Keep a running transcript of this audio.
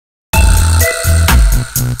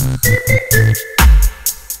Hey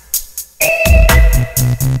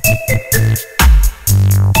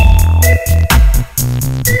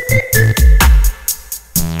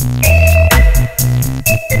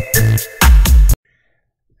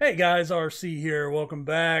guys, RC here. Welcome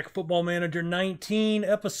back. Football Manager 19,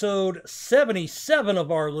 episode 77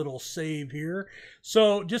 of our little save here.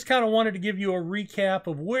 So just kind of wanted to give you a recap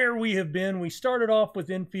of where we have been. We started off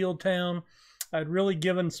with Enfield Town. I'd really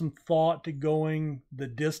given some thought to going the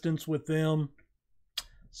distance with them.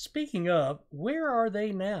 Speaking of, where are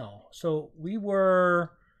they now? So we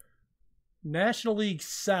were National League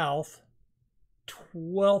South,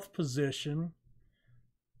 12th position.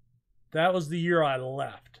 That was the year I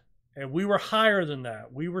left. And we were higher than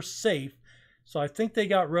that. We were safe. So I think they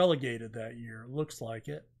got relegated that year. Looks like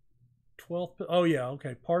it. 12th. Oh, yeah.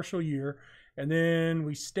 Okay. Partial year. And then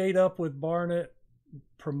we stayed up with Barnet,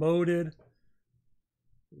 promoted,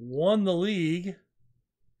 won the league,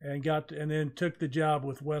 and then took the job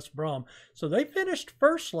with West Brom. So they finished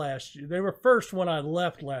first last year. They were first when I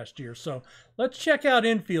left last year. So let's check out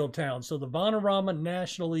Enfield Town. So the Vanarama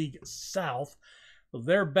National League South.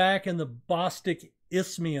 They're back in the Bostic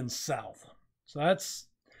Isthmian South. So that's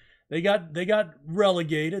they got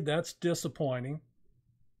relegated. That's disappointing.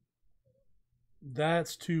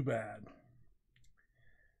 That's too bad.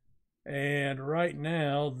 And right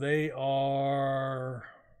now they are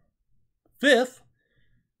 5th.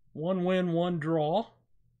 1 win, 1 draw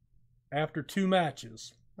after 2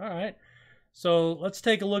 matches. All right. So let's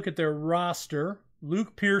take a look at their roster.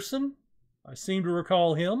 Luke Pearson, I seem to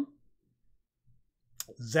recall him.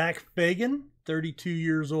 Zach Fagan, 32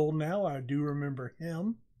 years old now. I do remember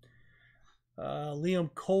him. Liam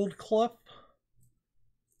Coldclough.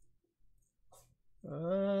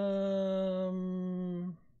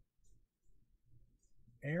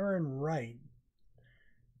 Aaron Wright.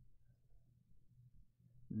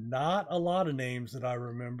 Not a lot of names that I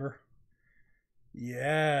remember.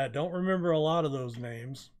 Yeah, don't remember a lot of those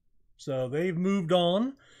names. So they've moved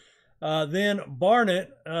on. Then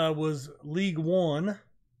Barnet was League One.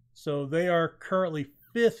 So they are currently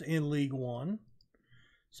 5th in League One.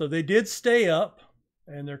 So they did stay up.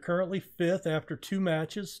 And they're currently 5th after 2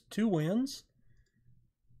 matches, 2 wins.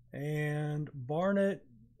 And Barnet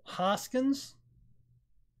Hoskins,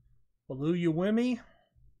 Baluyawimi,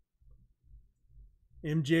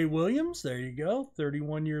 MJ Williams, there you go,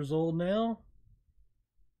 31 years old now.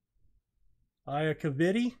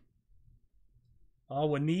 Ayakavidi,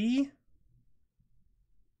 Awani,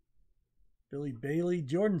 Billy Bailey,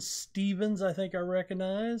 Jordan Stevens, I think I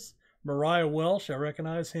recognize. Mariah Welsh, I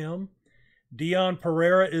recognize him. Dion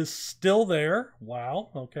Pereira is still there. Wow,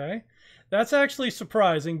 okay. That's actually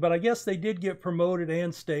surprising, but I guess they did get promoted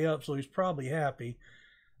and stay up, so he's probably happy.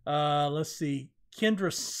 Let's see.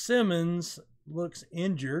 Kendra Simmons looks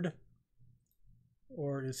injured.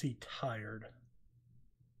 Or is he tired?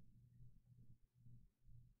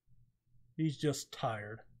 He's just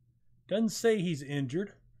tired. Doesn't say he's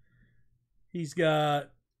injured. He's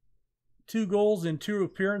got 2 goals in 2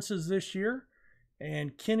 appearances this year.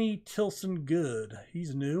 And Kenny Tilson Good.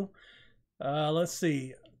 He's new. Let's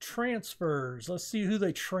see. Transfers. Let's see who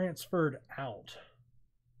they transferred out.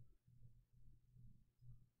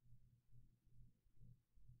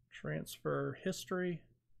 Transfer history.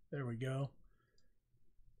 There we go.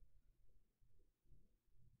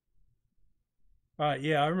 All right,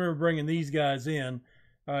 yeah, I remember bringing these guys in.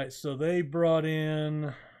 All right, so they brought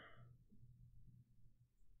in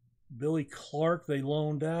Billy Clark, they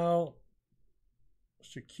loaned out.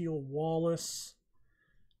 Shaquille Wallace.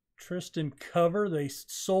 Tristan Cover, they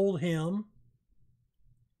sold him.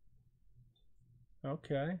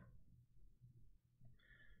 Okay.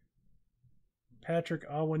 Patrick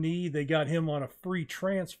Awani, they got him on a free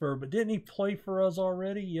transfer, but didn't he play for us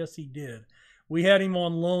already? Yes, he did. We had him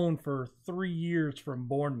on loan for 3 years from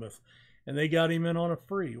Bournemouth, and they got him in on a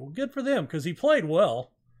free. Well, good for them, because he played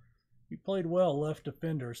well. He played well, left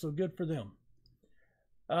defender, so good for them.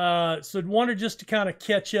 So wanted just to kind of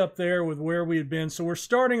catch up there with where we had been. So we're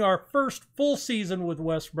starting our first full season with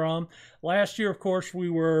West Brom. Last year, of course, we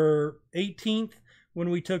were 18th when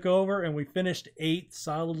we took over, and we finished 8th,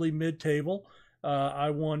 solidly mid-table. I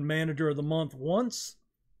won Manager of the Month once.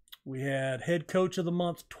 We had Head Coach of the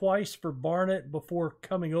Month twice for Barnet before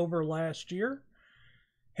coming over last year.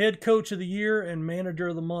 Head Coach of the Year and Manager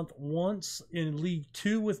of the Month once in League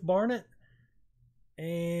 2 with Barnet.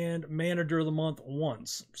 And Manager of the Month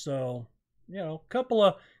once. So, you know, couple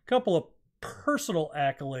of personal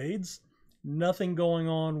accolades. Nothing going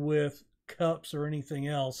on with cups or anything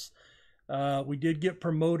else. We did get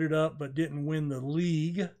promoted up, but didn't win the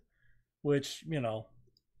league, which, you know,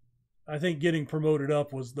 I think getting promoted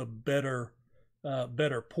up was the better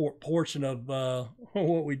portion of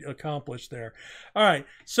what we accomplished there. All right,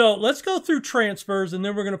 so let's go through transfers, and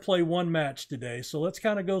then we're going to play one match today. So let's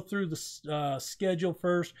kind of go through the schedule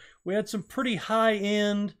first. We had some pretty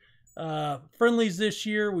high-end friendlies this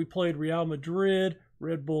year. We played Real Madrid,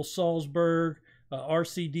 Red Bull Salzburg,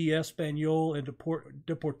 RCD Espanyol, and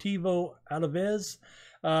Deportivo Alaves.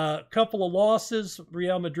 A couple of losses.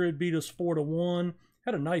 Real Madrid beat us 4-1.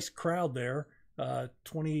 Had a nice crowd there.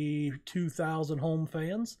 22,000 home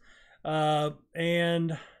fans,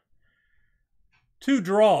 and 2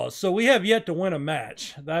 draws. So we have yet to win a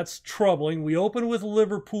match. That's troubling. We open with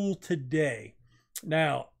Liverpool today.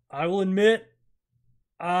 Now, I will admit,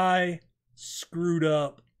 I screwed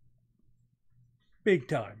up big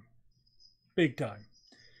time. Big time.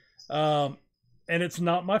 And it's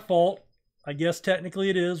not my fault. I guess technically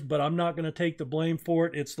it is, but I'm not going to take the blame for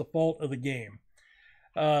it. It's the fault of the game.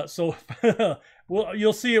 So well,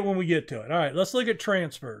 you'll see it when we get to it. All right, let's look at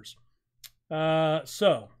transfers.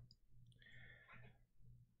 So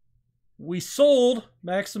we sold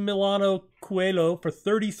Maximiliano Coelho for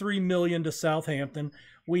 $33 million to Southampton.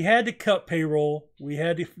 We had to cut payroll. We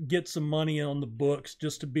had to get some money on the books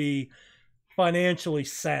just to be financially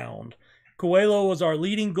sound. Coelho was our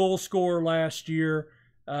leading goal scorer last year,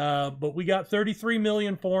 but we got $33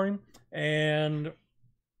 million for him, and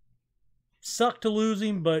sucked to lose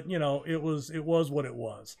him, but you know, it was what it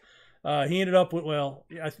was. He ended up with, well,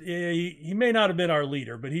 he may not have been our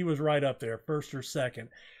leader, but he was right up there, first or second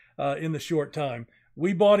in the short time.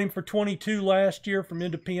 We bought him for 22 last year from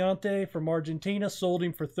Independiente from Argentina, sold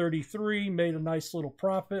him for 33, made a nice little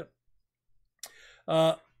profit.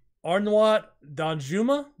 Arnaud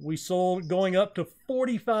Danjuma, we sold going up to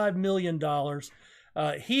 $45 million.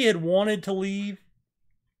 He had wanted to leave,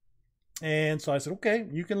 and so I said, okay,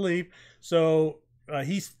 you can leave. So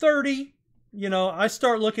he's 30. You know, I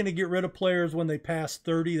start looking to get rid of players when they pass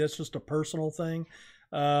 30. That's just a personal thing.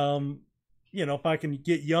 You know, if I can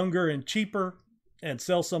get younger and cheaper and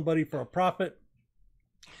sell somebody for a profit.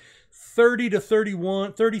 30 to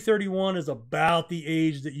 31, 30, 31 is about the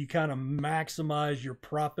age that you kind of maximize your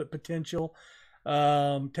profit potential.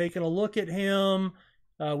 Taking a look at him,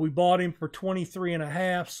 we bought him for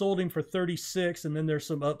 23.5, sold him for 36, and then there's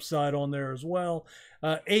some upside on there as well.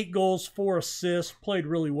 8 goals, 4 assists, played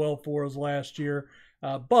really well for us last year.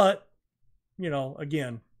 But, you know,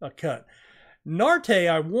 again, a cut. Narte,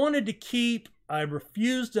 I wanted to keep. I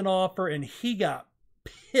refused an offer, and he got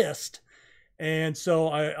pissed. And so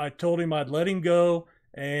I told him I'd let him go.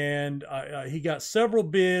 And he got several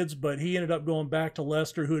bids, but he ended up going back to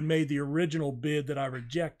Leicester, who had made the original bid that I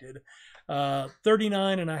rejected.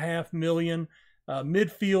 $39.5 million.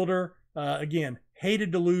 Midfielder, again,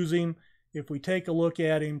 hated to lose him. If we take a look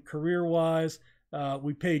at him career-wise,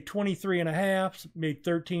 we paid 23.5, made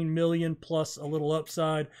 13 million plus a little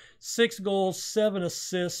upside. 6 goals, 7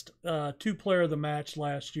 assists, 2 player of the match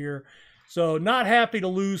last year. So not happy to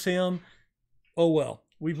lose him. Oh well.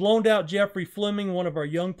 We've loaned out Jeffrey Fleming, one of our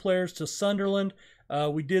young players, to Sunderland.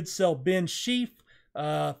 We did sell Ben Sheaf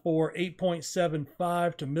for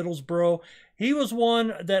 8.75 to Middlesbrough. He was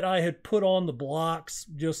one that I had put on the blocks.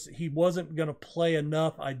 Just he wasn't going to play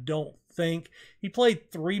enough, I don't think. He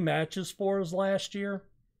played 3 matches for us last year,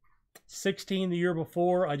 16 the year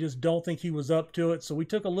before. I just don't think he was up to it. So we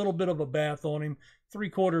took a little bit of a bath on him,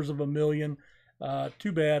 $750,000.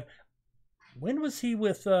 Too bad. When was he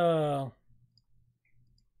with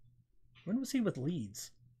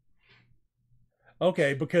Leeds?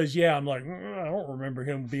 Okay, because, yeah, I'm like, I don't remember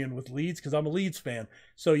him being with Leeds because I'm a Leeds fan.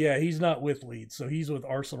 So, yeah, he's not with Leeds. So, he's with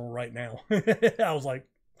Arsenal right now. I was like,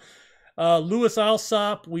 Lewis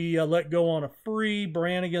Alsop, we let go on a free.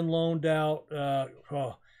 Brannigan loaned out.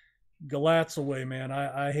 Galatasaray, man,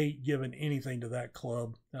 I hate giving anything to that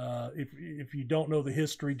club. If you don't know the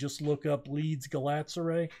history, just look up Leeds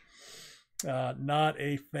Galatasaray. Not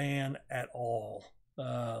a fan at all.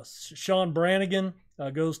 Sean Brannigan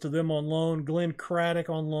goes to them on loan. Glenn Craddock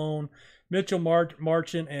on loan. Mitchell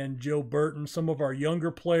Marchant and Joe Burton, some of our younger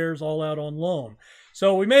players, all out on loan.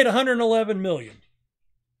 So we made $111 million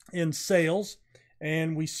in sales,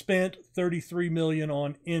 and we spent $33 million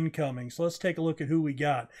on incoming. So let's take a look at who we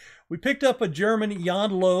got. We picked up a German,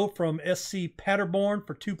 Jan Loh, from SC Paderborn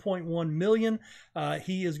for $2.1 million.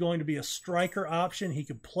 He is going to be a striker option. He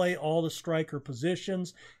could play all the striker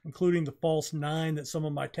positions, including the false 9 that some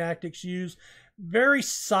of my tactics use. Very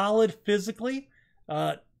solid physically.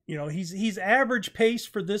 You know, he's average pace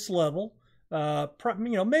for this level. You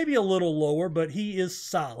know, maybe a little lower, but he is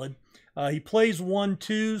solid. He plays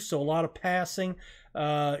 1-2, so a lot of passing,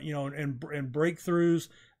 you know, and breakthroughs.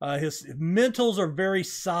 His mentals are very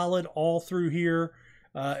solid all through here.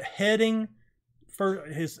 Heading for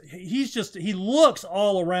he looks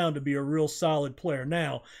all around to be a real solid player.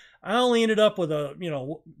 Now, I only ended up with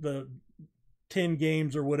the 10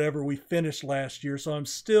 games or whatever we finished last year, so I'm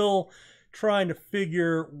still trying to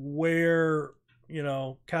figure where,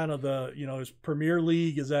 kind of his Premier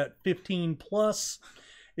League is at 15 plus.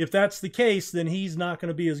 If that's the case, then he's not going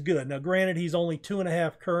to be as good. Now, granted, he's only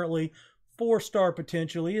 2.5 currently, 4-star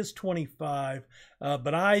potential. He is 25,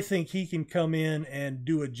 but I think he can come in and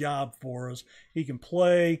do a job for us. He can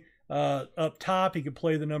play up top. He can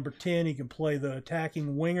play the number 10. He can play the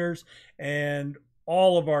attacking wingers, and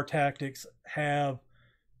all of our tactics have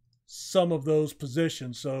some of those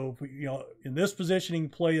positions. So, if we, in this position, he can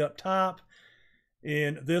play up top.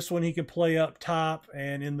 In this one, he can play up top.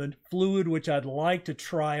 And in the fluid, which I'd like to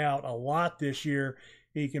try out a lot this year,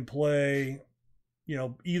 he can play,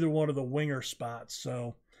 either one of the winger spots.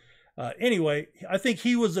 So, anyway, I think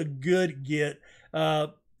he was a good get.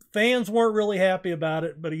 Fans weren't really happy about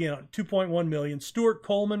it, but again, 2.1 million. Stuart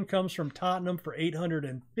Coleman comes from Tottenham for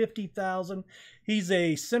 850,000. He's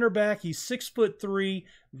a center back. He's 6'3",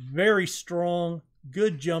 very strong,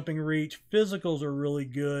 good jumping reach. Physicals are really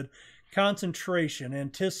good. Concentration,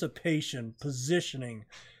 anticipation, positioning,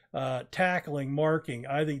 tackling, marking.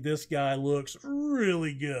 I think this guy looks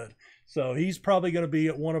really good. So he's probably going to be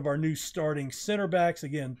at one of our new starting center backs.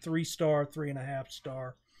 Again, 3-star,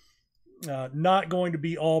 3.5-star. Not going to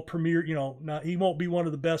be all Premier, he won't be one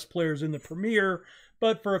of the best players in the Premier,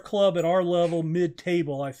 but for a club at our level,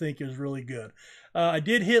 mid-table, I think is really good. I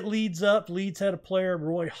did hit Leeds up. Leeds had a player,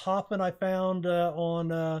 Roy Hoffman, I found on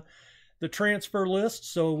the transfer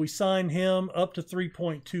list, so we signed him up to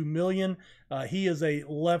 3.2 million. He is a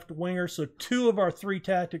left winger, so 2 of our 3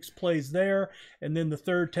 tactics plays there, and then the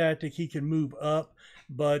 3rd tactic he can move up.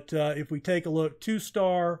 But if we take a look,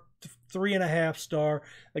 2-star, 3.5-star.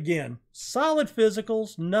 Again, solid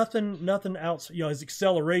physicals, nothing else. His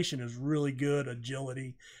acceleration is really good,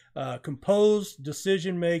 agility, composed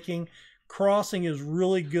decision making, crossing is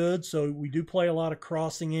really good. So we do play a lot of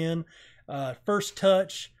crossing in, first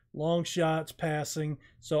touch, long shots, passing.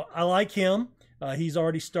 So I like him. He's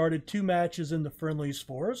already started 2 matches in the friendlies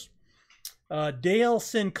for us. Dale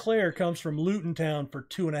Sinclair comes from Luton Town for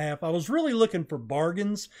 2.5. I was really looking for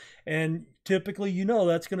bargains, and typically,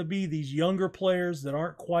 that's going to be these younger players that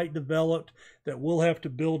aren't quite developed that we'll have to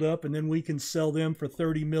build up, and then we can sell them for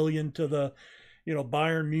 30 million to the,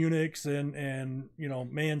 Bayern Munichs and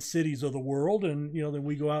Man Cities of the world, and then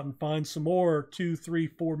we go out and find some more $2, $3,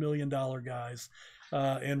 $4 million guys.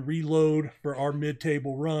 And reload for our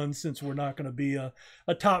mid-table run, since we're not going to be a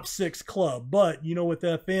top 6 club. But with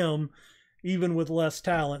FM, even with less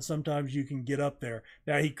talent, sometimes you can get up there.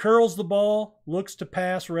 Now, he curls the ball, looks to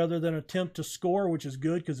pass rather than attempt to score, which is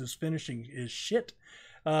good because his finishing is shit.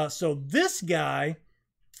 So this guy,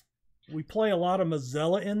 we play a lot of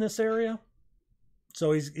Mazzella in this area.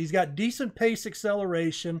 So he's got decent pace,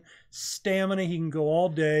 acceleration, stamina. He can go all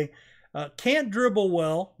day. Can't dribble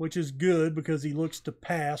well, which is good because he looks to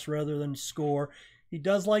pass rather than score. He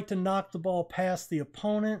does like to knock the ball past the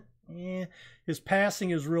opponent. His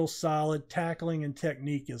passing is real solid. Tackling and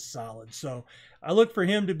technique is solid. So I look for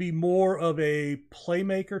him to be more of a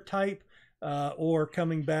playmaker type, or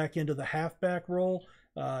coming back into the halfback role,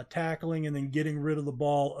 tackling and then getting rid of the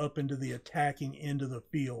ball up into the attacking end of the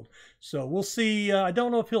field. So we'll see. I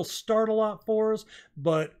don't know if he'll start a lot for us,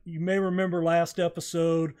 but you may remember last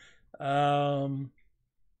episode,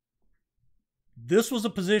 this was a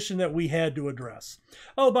position that we had to address.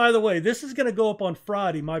 Oh, by the way, this is going to go up on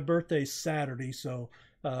Friday. My birthday's Saturday, so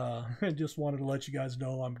I just wanted to let you guys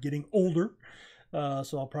know I'm getting older.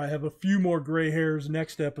 So I'll probably have a few more gray hairs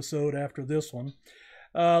next episode after this one.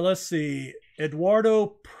 Let's see.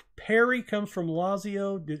 Eduardo Perry comes from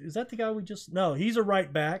Lazio. Is that the guy we just... No, he's a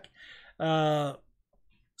right back.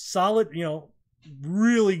 Solid,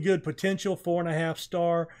 really good potential,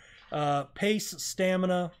 4.5-star. Pace,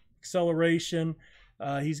 stamina, acceleration.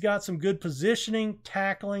 He's got some good positioning,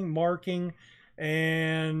 tackling, marking,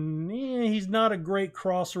 and he's not a great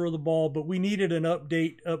crosser of the ball, but we needed an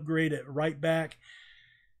upgrade at right back,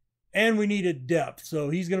 and we needed depth, so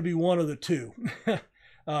he's going to be one of the 2.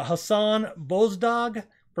 Hassan Bozdag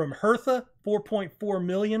from Hertha, 4.4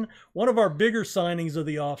 million. One of our bigger signings of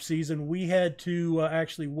the offseason. We had to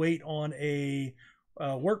actually wait on a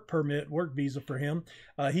work visa for him.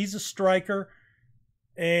 He's a striker.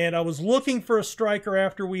 And I was looking for a striker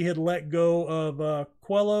after we had let go of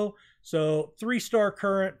Quello. So 3-star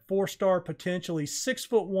current, 4-star potential. He's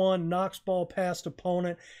 6'1", knocks ball past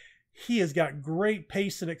opponent. He has got great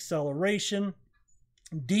pace and acceleration.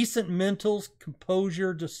 Decent mentals,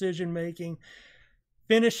 composure, decision making.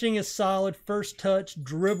 Finishing is solid, first touch,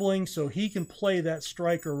 dribbling, so he can play that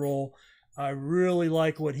striker role. I really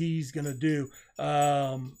like what he's going to do.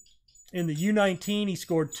 In the U19, he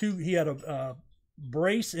scored 2. He had a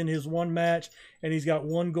brace in his one match, and he's got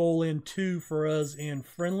 1 goal in 2 for us in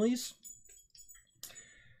friendlies.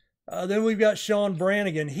 Then we've got Sean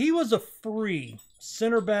Brannigan. He was a free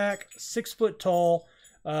center back, 6 foot tall.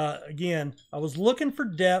 Again, I was looking for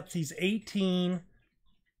depth. He's 18.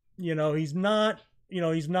 You know, he's not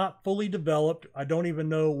fully developed. I don't even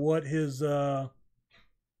know what his, oh,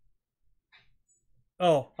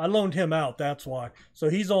 I loaned him out. That's why. So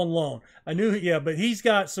he's on loan. I knew, yeah, but he's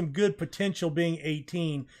got some good potential being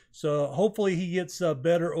 18. So hopefully he gets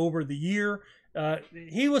better over the year.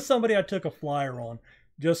 He was somebody I took a flyer on.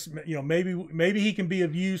 Just, you know, maybe he can be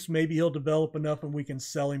of use. Maybe he'll develop enough and we can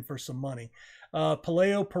sell him for some money.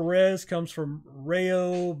 Paleo Perez comes from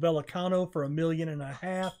Rayo Vallecano for $1.5 million.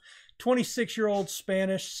 26-year-old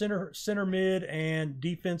Spanish center mid and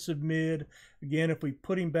defensive mid. Again, if we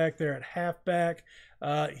put him back there at halfback,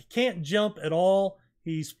 he can't jump at all.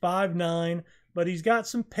 He's 5'9", but he's got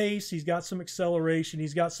some pace. He's got some acceleration.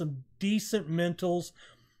 He's got some decent mentals,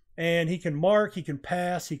 and he can mark. He can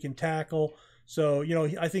pass. He can tackle. So, you know,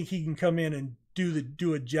 I think he can come in and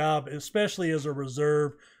do a job, especially as a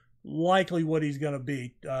reserve. Likely what he's going to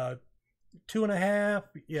be.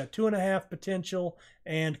 2.5 potential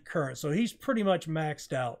and current. So he's pretty much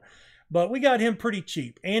maxed out. But we got him pretty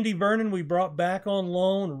cheap. Andy Vernon we brought back on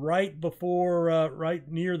loan right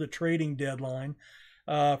near the trading deadline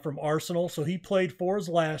from Arsenal. So he played for us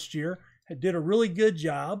last year. Did a really good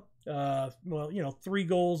job. Well, you know, 3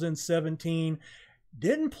 goals in 17.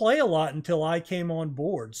 Didn't play a lot until I came on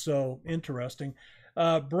board. So interesting.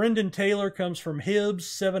 Brendan Taylor comes from Hibs,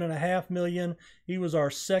 $7.5 million. He was our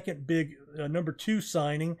second big number 2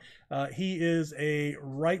 signing. He is a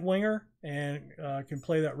right winger and can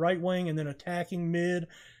play that right wing and then attacking mid.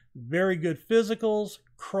 Very good physicals,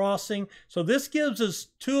 crossing. So this gives us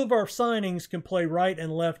 2 of our signings can play right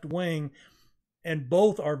and left wing, and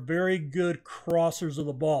both are very good crossers of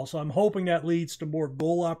the ball. So I'm hoping that leads to more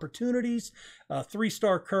goal opportunities.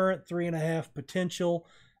 3-star current, 3.5 potential.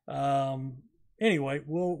 Anyway,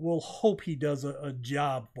 we'll hope he does a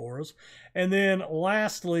job for us. And then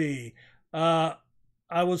lastly, I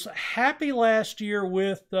was happy last year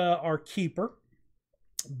with our keeper,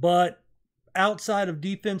 but outside of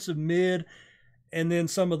defensive mid and then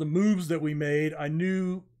some of the moves that we made, I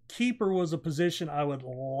knew keeper was a position I would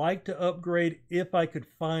like to upgrade if I could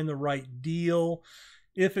find the right deal,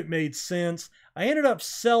 if it made sense. I ended up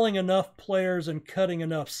selling enough players and cutting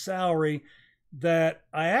enough salary that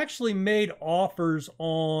I actually made offers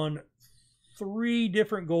on 3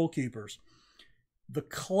 different goalkeepers. The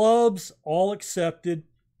clubs all accepted,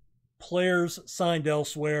 players signed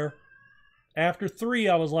elsewhere. After 3,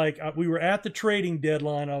 I was like, we were at the trading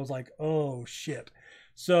deadline. I was like, oh shit.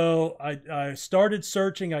 So I started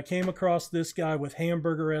searching. I came across this guy with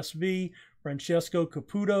Hamburger SV, Francesco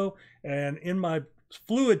Caputo, and in my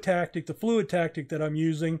fluid tactic, the fluid tactic that I'm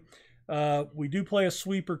using, we do play a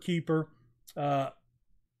sweeper keeper.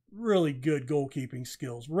 Really good goalkeeping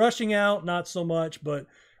skills. Rushing out, not so much, but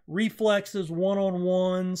reflexes,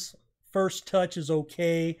 one-on-ones, first touch is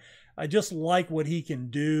okay. I just like what he can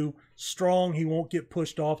do. Strong, he won't get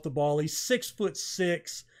pushed off the ball. He's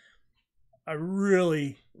 6'6". I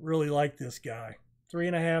really, really like this guy.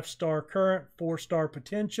 3.5-star current, 4-star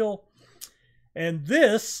potential. And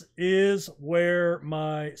this is where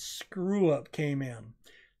my screw-up came in.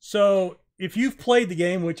 So if you've played the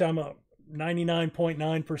game, which I'm a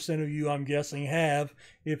 99.9% of you, I'm guessing, have,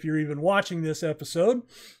 if you're even watching this episode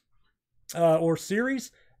or series,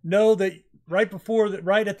 know that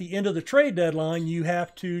right at the end of the trade deadline, you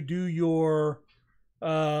have to do your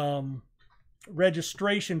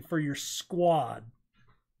registration for your squad.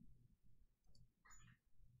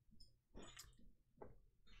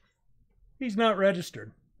 He's not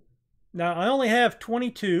registered. Now, I only have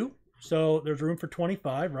 22, so there's room for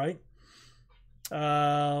 25, right?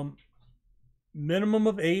 Minimum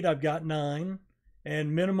of 8, I've got 9.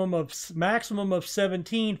 And maximum of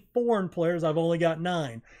 17 foreign players, I've only got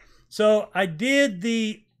 9. So I did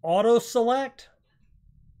the auto select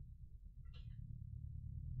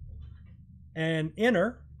and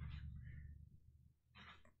enter.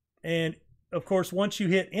 And of course, once you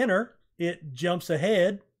hit enter, it jumps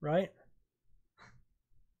ahead, right?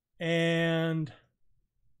 And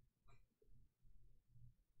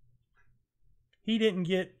he didn't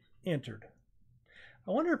get entered.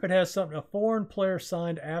 I wonder if it has something. A foreign player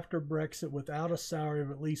signed after Brexit without a salary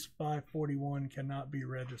of at least $541 cannot be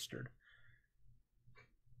registered.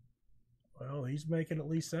 Well, he's making at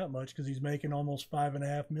least that much because he's making almost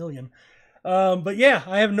 $5.5 million. But yeah,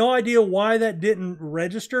 I have no idea why that didn't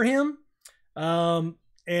register him.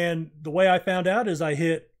 And the way I found out is I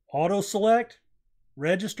hit auto select,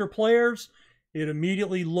 register players. It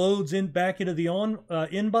immediately loads in back into the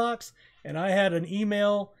inbox, and I had an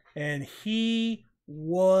email, and he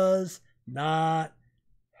was not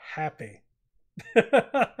happy.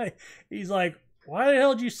 He's like, why the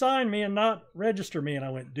hell did you sign me and not register me? And I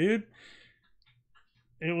went, dude,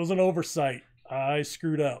 it was an oversight. I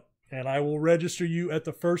screwed up, and I will register you at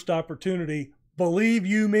the first opportunity. Believe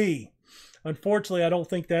you me. Unfortunately, I don't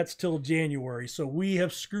think that's till January. So we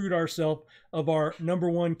have screwed ourselves of our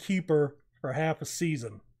 #1 keeper for half a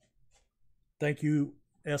season. Thank you,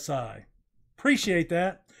 SI. Appreciate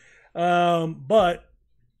that. But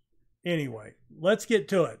anyway, let's get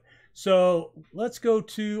to it. So let's go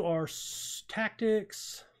to our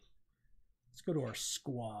tactics. Let's go to our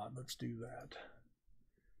squad. Let's do that.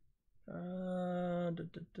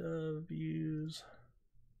 Views.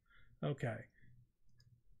 Okay.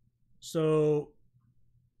 So,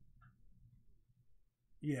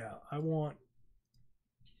 yeah,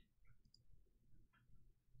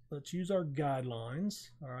 let's use our guidelines.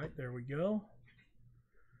 All right, there we go.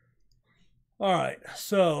 All right,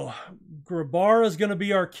 so Grabara is going to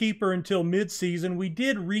be our keeper until midseason. We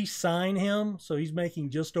did re-sign him, so he's making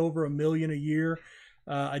just over $1 million a year.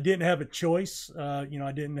 I didn't have a choice. I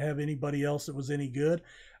didn't have anybody else that was any good.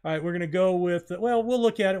 All right, we're going to go with, well, we'll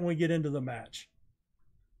look at it when we get into the match.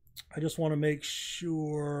 I just want to make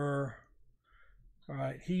sure. All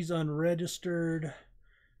right, he's unregistered.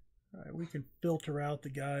 All right, we can filter out the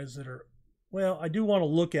guys that are, well, I do want to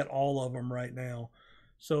look at all of them right now.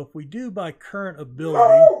 So if we do by current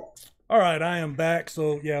ability, all right, I am back.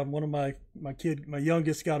 So yeah, one of my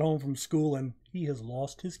youngest got home from school and he has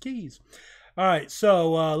lost his keys. All right,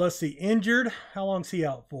 so let's see, injured. How long's he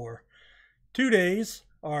out for? 2 days.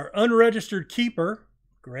 Our unregistered keeper,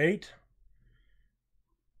 great.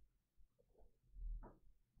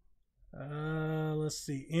 Let's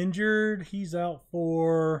see, injured. He's out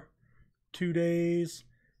for 2 days.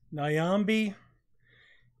 Nyambi,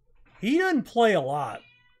 he doesn't play a lot.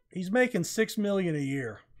 He's making $6 million a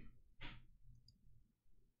year.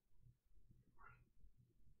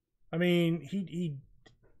 I mean,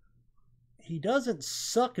 he doesn't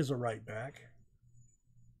suck as a right back,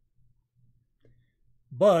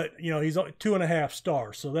 but he's 2.5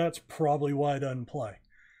 stars, so that's probably why he doesn't play.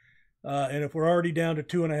 And if we're already down to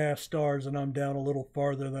 2.5 stars, and I'm down a little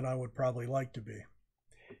farther than I would probably like to be.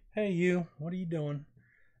 Hey, you, what are you doing?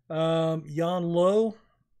 Jan Low,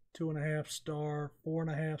 2.5 star,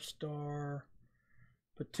 4.5 star.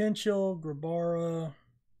 Potential, Grabara.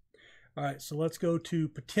 All right, so let's go to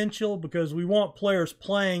potential because we want players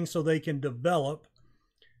playing so they can develop.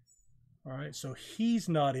 All right, so he's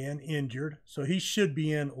not injured, so he should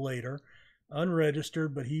be in later.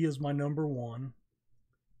 Unregistered, but he is my #1.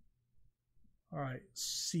 All right,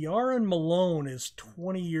 Ciaran Malone is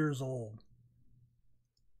 20 years old.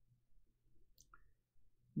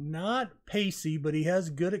 Not pacey, but he has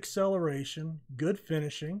good acceleration, good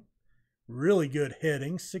finishing, really good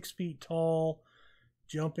heading, 6 feet tall,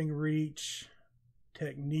 jumping reach,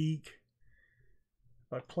 technique.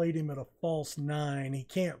 If I played him at a false 9, he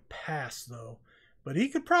can't pass though, but he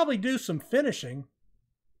could probably do some finishing.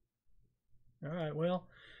 All right, well,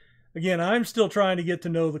 again, I'm still trying to get to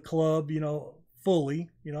know the club, fully.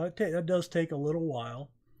 That does take a little while.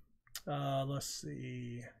 Let's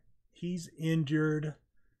see. He's injured.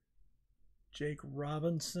 Jake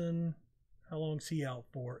Robinson. How long's he out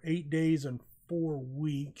for? 8 days and 4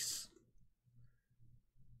 weeks.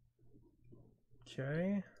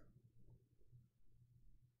 Okay.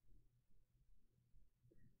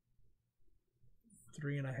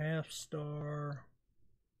 $3.5 star.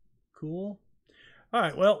 Cool. All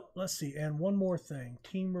right, well, let's see. And one more thing.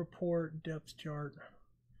 Team report, depth chart.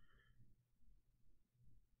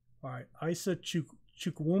 All right, Isa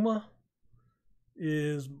Chukwuma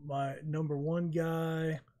is my #1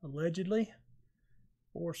 guy, allegedly.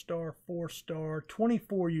 4 star, 4 star,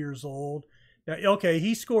 24 years old. Now, okay,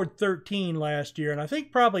 he scored 13 last year, and I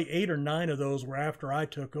think probably 8 or 9 of those were after I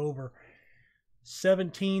took over.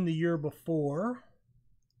 17 the year before.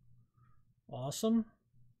 Awesome.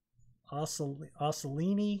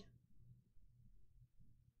 Ossolini.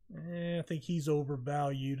 I think he's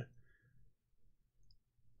overvalued.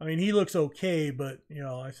 I mean, he looks okay, but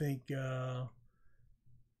I think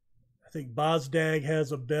Bozdag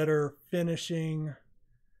has a better finishing.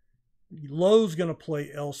 Lowe's going to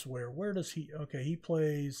play elsewhere. Where does he? Okay, he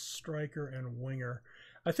plays striker and winger.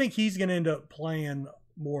 I think he's going to end up playing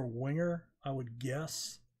more winger, I would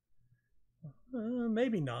guess.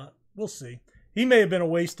 Maybe not. We'll see. He may have been a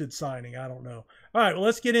wasted signing. I don't know. All right, well,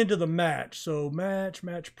 let's get into the match. So match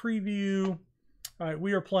preview. All right,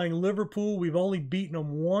 we are playing Liverpool. We've only beaten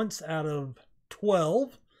them once out of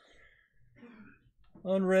 12.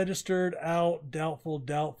 Unregistered, out,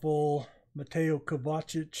 doubtful. Mateo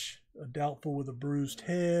Kovacic, doubtful with a bruised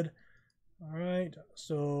head. All right,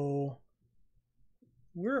 so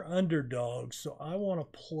we're underdogs, so I want to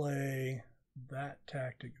play that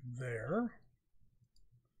tactic there.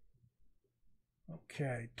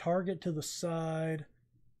 Okay, target to the side.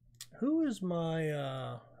 Who is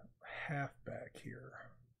my halfback here?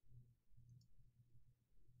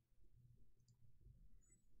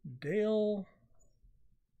 Dale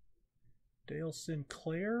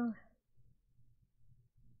Sinclair.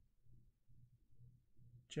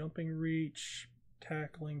 Jumping reach,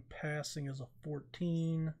 tackling, passing is a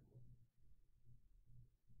 14.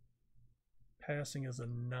 Passing is a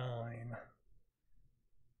 9.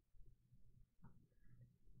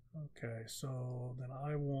 Okay, so then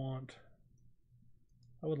I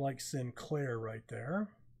would like Sinclair right there.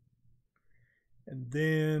 And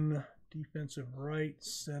then defensive right,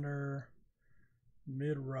 center,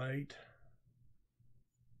 mid right,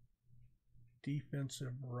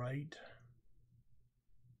 defensive right,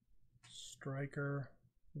 striker,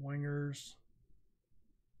 wingers.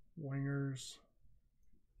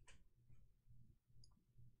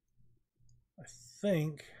 I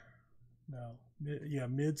think, no,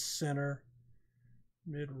 mid center,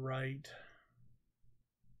 mid right,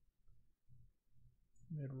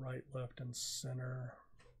 left, and center.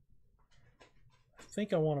 I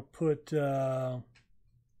think I want to put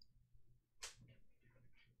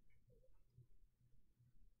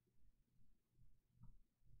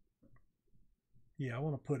I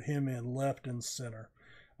want to put him in left and center.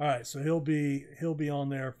 All right, so he'll be on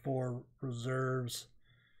there for reserves.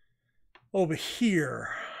 Over here,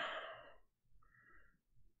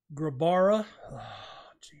 Grabara. Oh,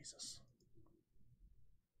 Jesus.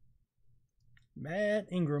 Matt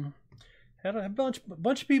Ingram. Had a bunch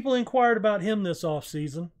of people inquired about him this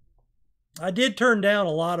offseason. I did turn down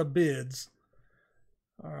a lot of bids.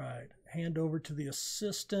 All right, hand over to the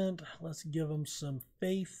assistant. Let's give him some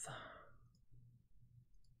faith.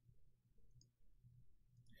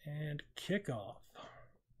 And kickoff.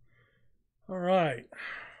 All right,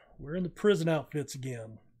 we're in the prison outfits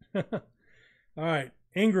again. All right,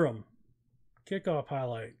 Ingram, kickoff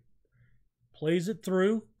highlight. Plays it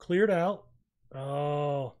through, cleared out.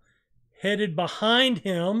 Oh, headed behind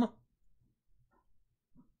him.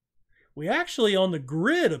 We actually, on the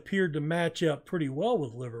grid, appeared to match up pretty well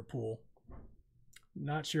with Liverpool.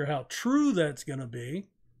 Not sure how true that's going to be.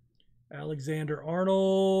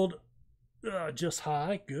 Alexander-Arnold, just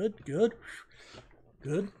high. Good.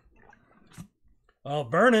 Oh,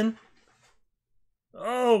 Vernon.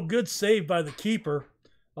 Oh, good save by the keeper.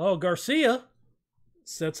 Oh, Garcia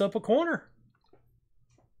sets up a corner.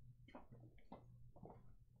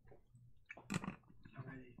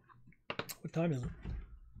 What time is it?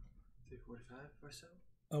 3:45 or so.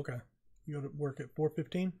 Okay. You go to work at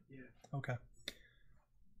 4:15? Yeah. Okay.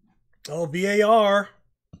 Oh, VAR.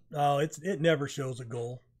 Oh, it never shows a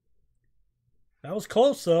goal. That was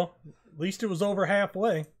close, though. At least it was over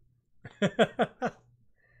halfway.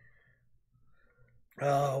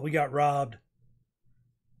 Oh, we got robbed.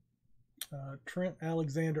 Trent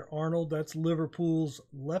Alexander-Arnold. That's Liverpool's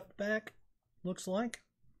left back, looks like.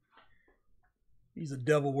 He's a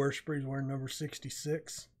devil worshiper. He's wearing number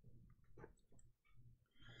 66.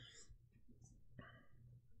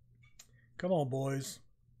 Come on, boys.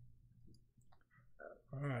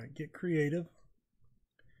 All right, get creative.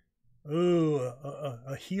 Ooh,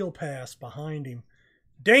 a heel pass behind him.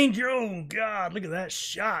 Danger! Oh, God, look at that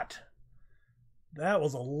shot. That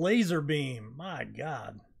was a laser beam. My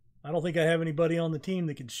God. I don't think I have anybody on the team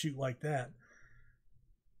that can shoot like that.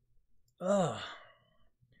 I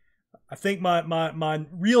think my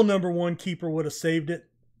real number one keeper would have saved it.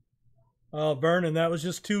 Vernon, that was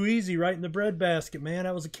just too easy right in the breadbasket, man.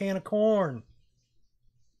 That was a can of corn.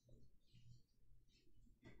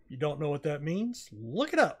 You don't know what that means?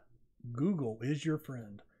 Look it up. Google is your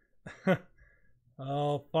friend.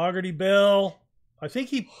 Oh, Fogarty Bell. I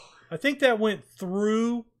think that went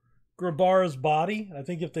through Grabara's body. I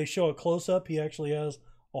think if they show a close-up, he actually has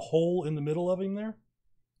a hole in the middle of him there.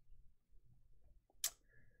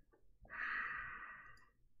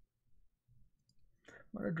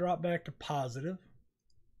 I'm going to drop back to positive.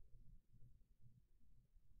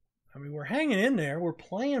 I mean, we're hanging in there. We're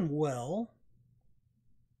playing well.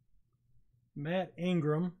 Matt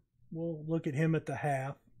Ingram. We'll look at him at the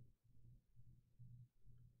half.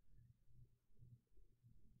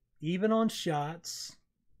 Even on shots.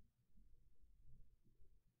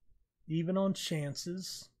 Even on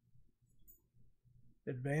chances.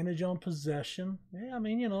 Advantage on possession. Yeah, I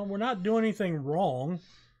mean, you know, we're not doing anything wrong.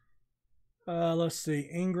 Let's see.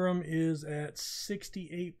 Ingram is at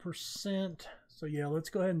 68%. So, yeah, let's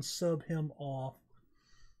go ahead and sub him off.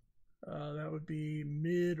 That would be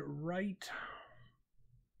mid-right.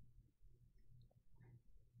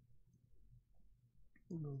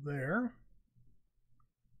 We'll go there.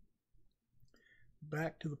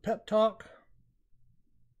 Back to the pep talk.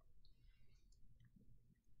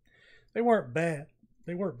 They weren't bad.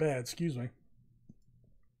 They weren't bad, excuse me.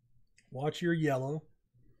 Watch your yellow.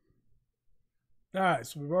 All right,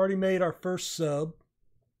 so we've already made our first sub.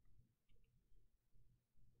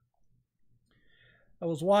 I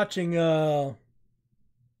was watching, oh,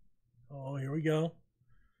 here we go.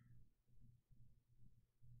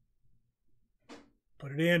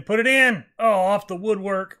 Put it in, put it in. Oh, off the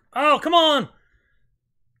woodwork. Oh, come on.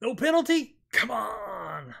 No penalty? Come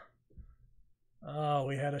on. Oh,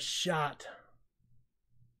 we had a shot.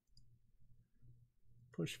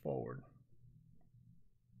 Push forward.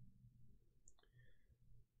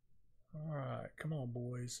 All right, come on,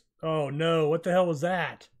 boys. Oh, no, what the hell was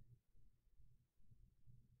that?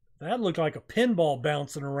 That looked like a pinball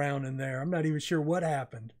bouncing around in there. I'm not even sure what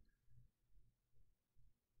happened.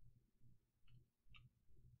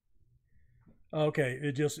 Okay,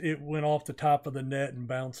 it went off the top of the net and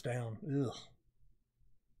bounced down. Ugh.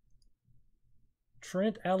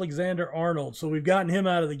 Trent Alexander-Arnold. So we've gotten him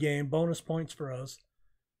out of the game. Bonus points for us.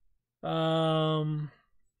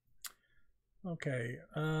 Okay.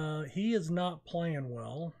 He is not playing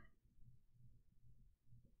well.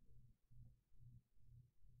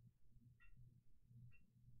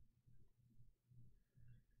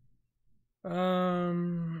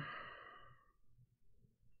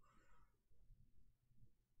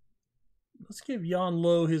 Let's give Jan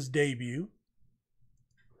Lowe his debut.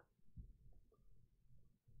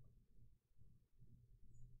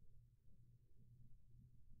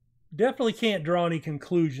 Definitely can't draw any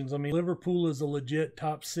conclusions. I mean, Liverpool is a legit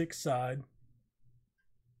top 6 side.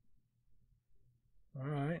 All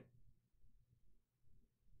right.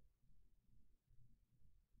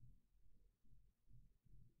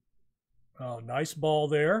 Oh, nice ball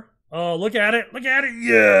there. Oh, look at it. Look at it.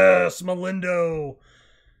 Yes, Melindo.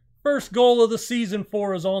 First goal of the season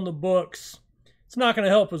for us on the books. It's not going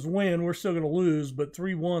to help us win. We're still going to lose, but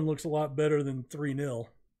 3-1 looks a lot better than 3-0.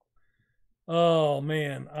 Oh,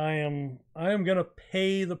 man. I am going to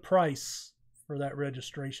pay the price for that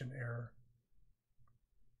registration error.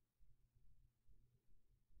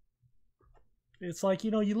 It's like,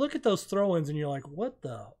 you know, you look at those throw-ins and you're like, what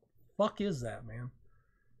the fuck is that, man?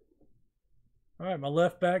 All right, my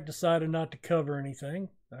left back decided not to cover anything.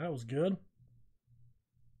 That was good.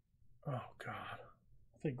 Oh, God.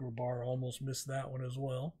 I think Grabar almost missed that one as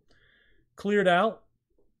well. Cleared out.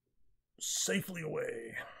 Safely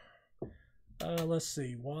away. Let's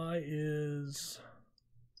see. Why is...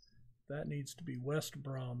 That needs to be West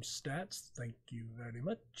Brom stats. Thank you very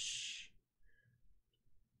much.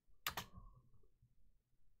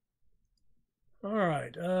 All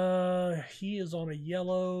right. He is on a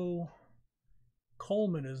yellow.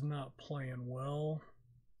 Coleman is not playing well.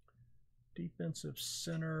 Defensive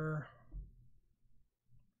center.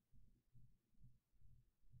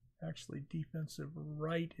 Actually, defensive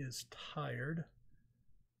right is tired.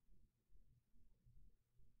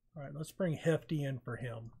 All right, let's bring Hefty in for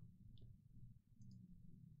him.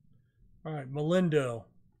 All right, Melindo.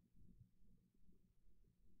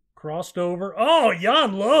 Crossed over. Oh,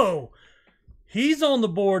 Jan Lowe. He's on the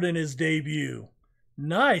board in his debut.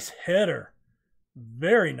 Nice header.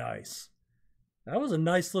 Very nice. That was a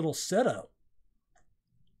nice little setup.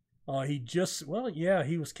 He just, well, yeah,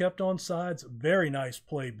 he was kept on sides. Very nice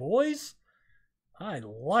play, boys. I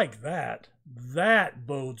like that. That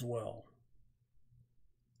bodes well.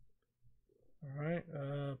 All right,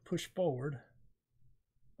 push forward.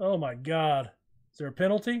 Oh, my God. Is there a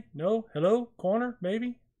penalty? No? Hello? Corner?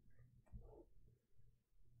 Maybe?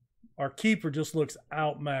 Our keeper just looks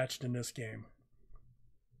outmatched in this game.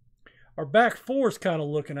 Our back four is kind of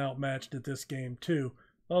looking outmatched at this game, too.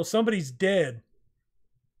 Oh, somebody's dead.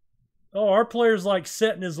 Oh, our player's like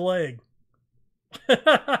setting his leg.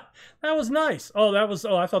 That was nice. Oh,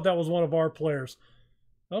 I thought that was one of our players.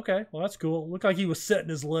 Okay, well, that's cool. Looked like he was setting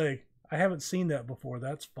his leg. I haven't seen that before.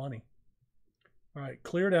 That's funny. All right,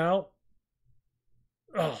 cleared out.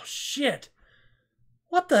 Oh, shit.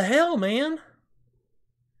 What the hell, man?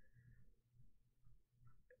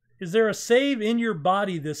 Is there a save in your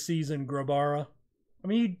body this season, Grabara? I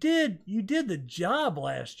mean, you did the job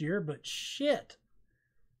last year, but shit.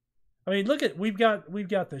 I mean, look at we've got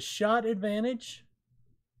the shot advantage.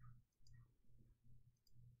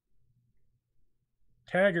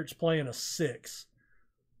 Taggart's playing a 6.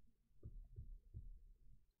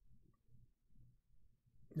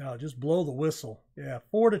 No, just blow the whistle. Yeah,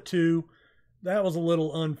 4-2. That was a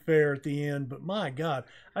little unfair at the end, but my God.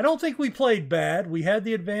 I don't think we played bad. We had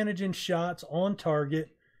the advantage in shots on target.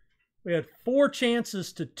 We had 4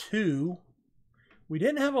 chances to 2. We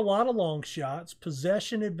didn't have a lot of long shots.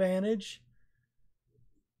 Possession advantage.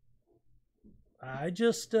 I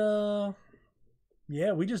just, yeah,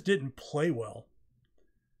 we just didn't play well.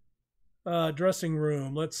 Dressing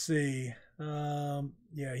room, let's see.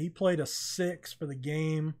 Yeah, he played a 6 for the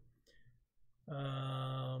game.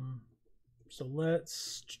 So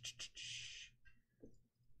let's, I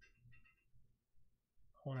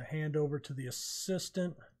want to hand over to the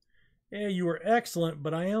assistant. Yeah, you were excellent,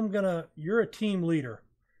 but I am gonna, you're a team leader.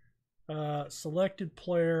 Selected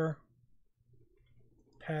player,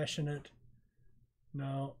 passionate,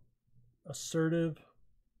 no, assertive.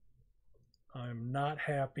 I'm not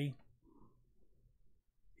happy.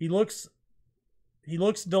 He looks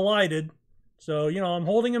delighted. So, you know, I'm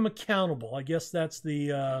holding him accountable. I guess that's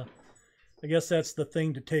the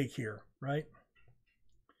thing to take here, right?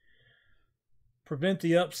 Prevent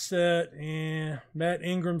the upset. And Matt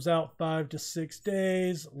Ingram's out 5 to 6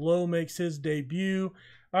 days. Lowe makes his debut.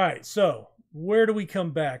 All right, so where do we come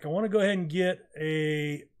back? I want to go ahead and get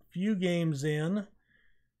a few games in.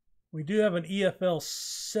 We do have an EFL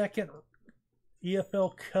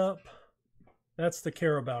Cup. That's the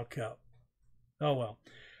Carabao Cup. Oh, well.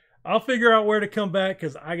 I'll figure out where to come back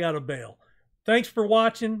because I got to bail. Thanks for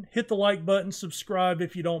watching. Hit the like button, subscribe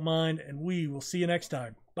if you don't mind, and we will see you next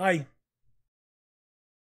time. Bye.